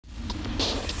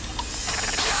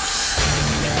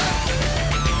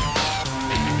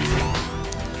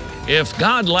If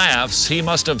God laughs, he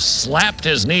must have slapped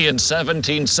his knee in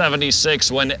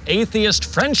 1776 when atheist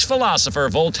French philosopher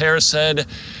Voltaire said,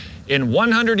 "In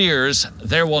 100 years,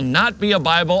 there will not be a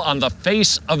Bible on the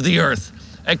face of the earth,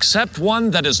 except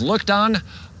one that is looked on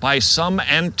by some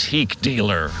antique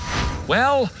dealer."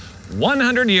 Well,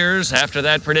 100 years after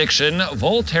that prediction,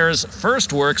 Voltaire's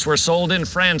first works were sold in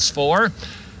France for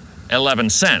 11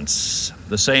 cents.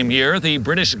 The same year, the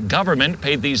British government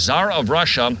paid the Tsar of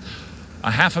Russia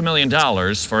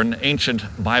 $500,000 for an ancient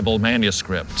Bible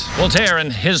manuscript. Voltaire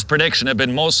and his prediction have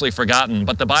been mostly forgotten,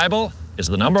 but the Bible is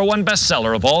the #1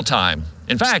 bestseller of all time.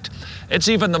 In fact, it's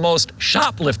even the most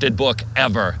shoplifted book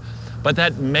ever. But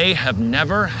that may have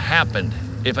never happened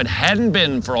if it hadn't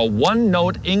been for a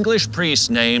one-note English priest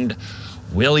named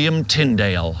William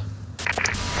Tyndale.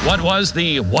 What was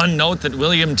the one note that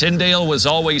William Tyndale was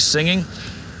always singing?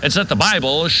 It's that the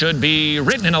Bible should be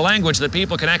written in a language that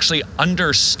people can actually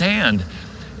understand.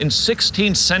 In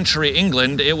 16th century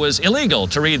England, it was illegal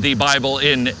to read the Bible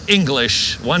in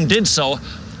English. One did so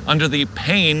under the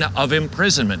pain of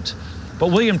imprisonment. But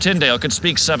William Tyndale could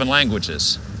speak 7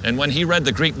 languages. And when he read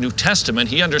the Greek New Testament,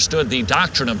 he understood the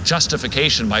doctrine of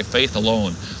justification by faith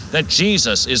alone, that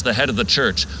Jesus is the head of the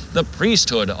church, the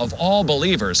priesthood of all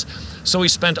believers. So he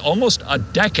spent almost a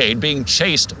decade being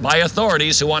chased by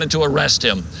authorities who wanted to arrest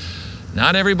him.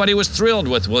 Not everybody was thrilled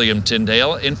with William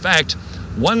Tyndale. In fact,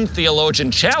 one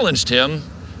theologian challenged him,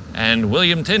 and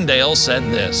William Tyndale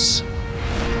said this: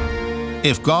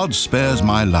 "If God spares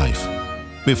my life,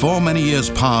 before many years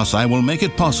pass, I will make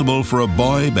it possible for a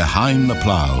boy behind the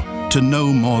plow to know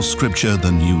more scripture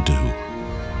than you do."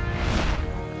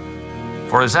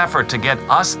 For his effort to get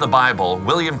us the Bible,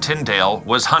 William Tyndale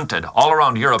was hunted all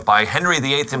around Europe by Henry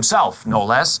VIII himself, no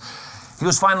less. He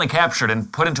was finally captured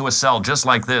and put into a cell just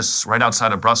like this, right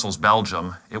outside of Brussels,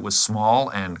 Belgium. It was small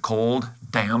and cold,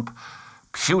 damp,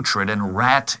 putrid, and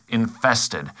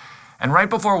rat-infested. And right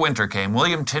before winter came,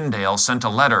 William Tyndale sent a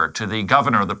letter to the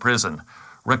governor of the prison,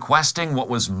 requesting what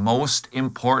was most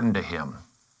important to him.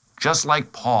 Just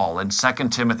like Paul in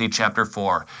 2 Timothy chapter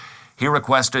 4, he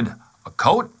requested a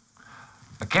coat,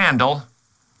 a candle,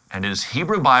 and his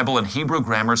Hebrew Bible and Hebrew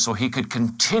grammar so he could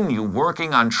continue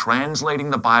working on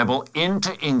translating the Bible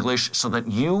into English so that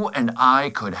you and I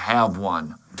could have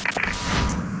one.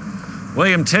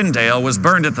 William Tyndale was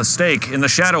burned at the stake in the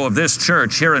shadow of this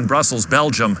church here in Brussels,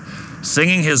 Belgium,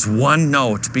 singing his one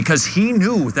note because he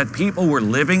knew that people were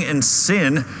living in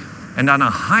sin and on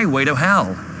a highway to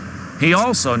hell. He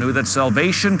also knew that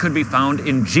salvation could be found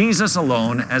in Jesus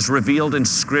alone, as revealed in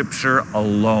Scripture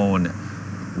alone.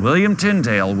 William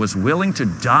Tyndale was willing to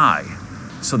die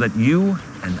so that you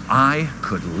and I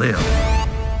could live.